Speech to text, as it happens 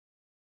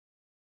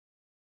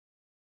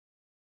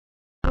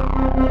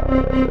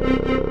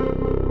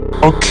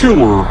A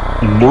killer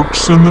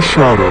lurks in the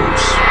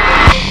shadows.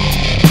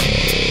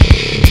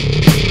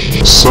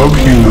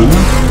 Subhuman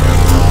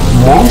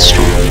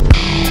monster.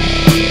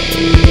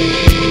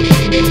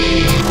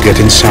 Get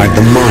inside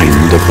the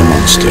mind of the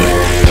monster.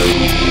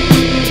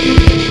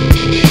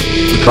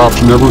 The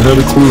cops never had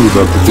a clue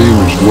that the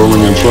demons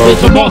dwelling inside.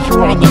 There's a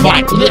monster on the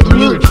mic, let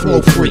lyrics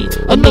flow free.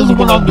 Another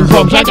one on the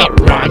drums, I got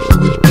rhymes to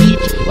his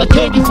beats. Like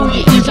candy for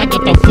your ears, I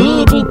got the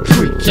verbal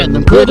treats and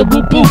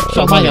incredible boots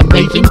on my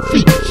amazing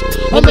feats.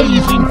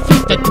 Amazing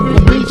feet that do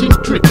amazing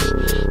tricks.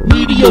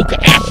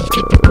 Mediocre asses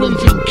get the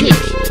blazing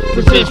kicks.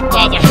 Possessed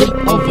by the hate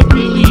of a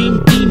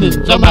million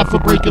demons. I'm out for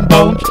breaking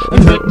bones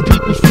and hurting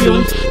people's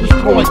feelings.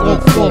 Destroying all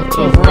thoughts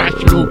of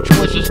rational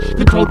choices.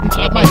 Controlled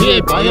inside my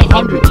head by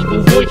 100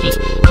 evil voices.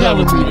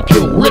 Telling me to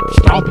kill, rip,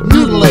 stomp, and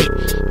mutilate.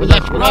 But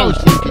that's what I was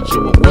thinking,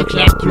 so it works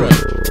out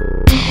great.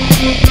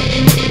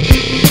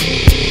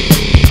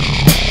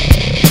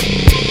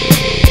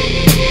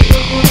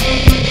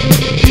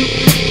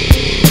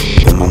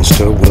 The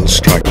monster will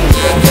strike.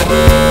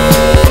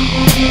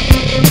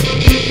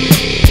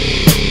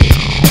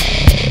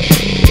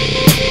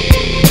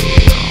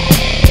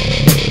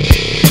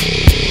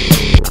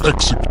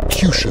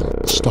 Execution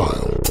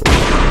style.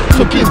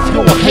 So give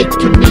your hate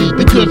to me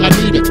because I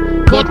need it.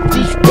 But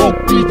this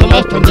won't be the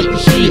last time that you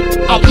see it.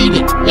 I'll eat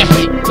it, you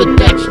hate, but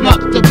that's not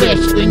the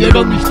best thing. It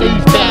only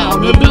stays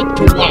down a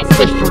little while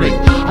festering.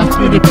 I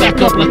spit it back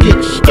up like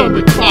it's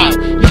stomach fire.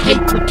 Your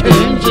hate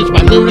returns as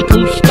my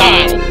lyrical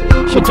style.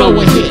 So go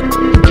ahead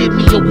and give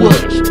me your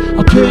worst.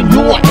 I'll turn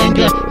your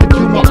anger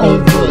into my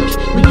own verse.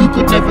 But you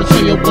could never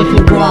say it was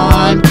a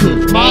rhyme,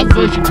 cause my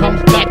version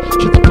comes back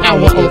to the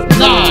power of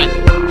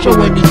 9. So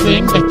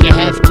anything that you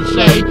have to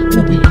say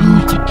will be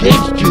used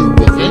against you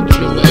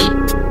eventually.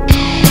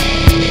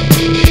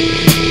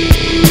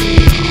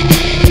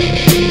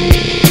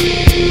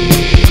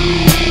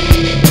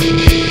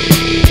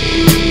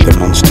 The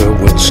monster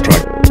will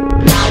strike.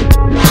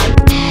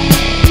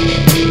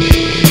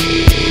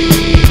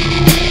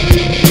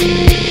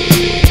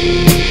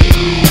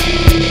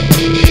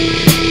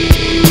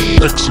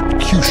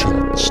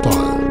 Execution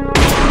style.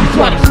 You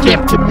try to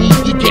step to me,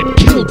 you get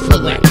killed for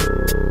that.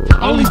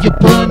 I'll leave you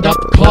burned up,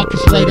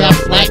 carcass laid out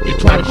flat. You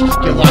try to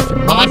stick your life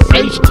in my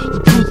face. The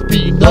truth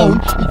being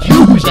known, it's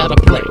you who's out of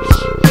place.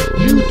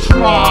 You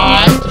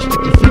try to stick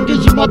your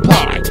fingers in my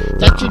pie.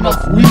 That's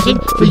enough reason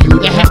for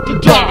you to have to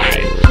die.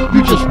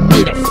 You just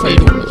made a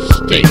fatal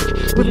mistake,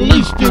 but at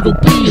least it'll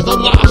be the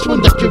last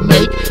one that you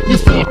make. You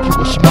thought you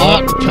were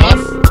smart and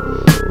tough.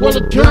 Well,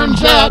 it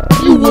turns out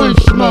you weren't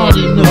smart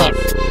enough.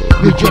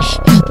 You're just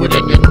stupid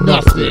and you're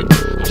nothing.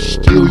 I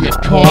steal your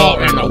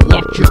car and I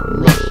watch it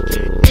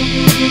rusting.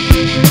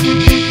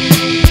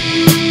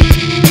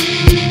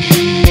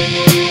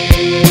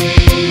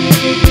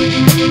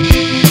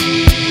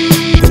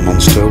 The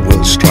monster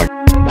will strike.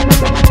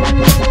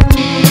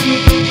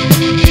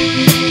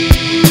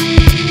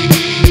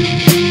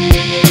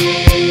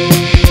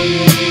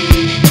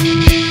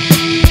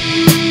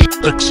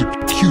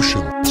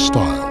 Execution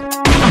style.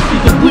 I see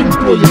the wind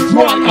blow your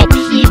dry up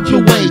seeds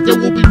away. There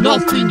will be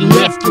nothing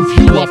left of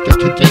you after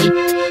today.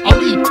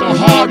 I'll eat the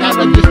heart out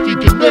of your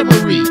stinking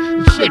memory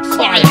and set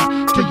fire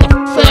to your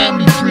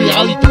family tree.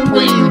 I'll eat the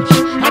brains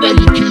out of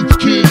your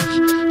kids.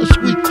 A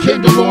sweet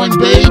tenderloin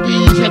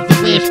babies have the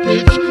best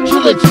bits. So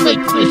let's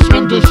make this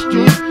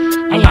understood.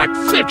 I like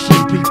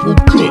fixing people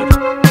good.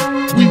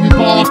 We be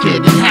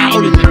barking and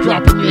howling and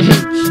dropping your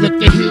hints that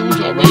the hills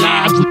are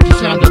alive with the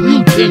sound of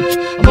mutants.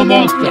 I'm a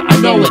monster,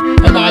 I know it,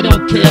 and I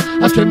don't care.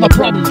 I turn my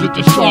problems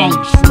into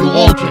songs for you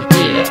all to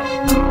hear.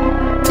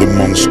 The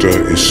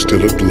monster is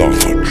still at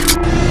large.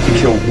 He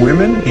killed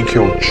women, he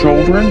killed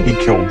children, he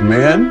killed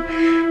men.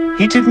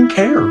 He didn't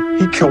care.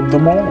 He killed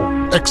them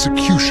all.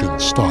 Execution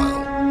style.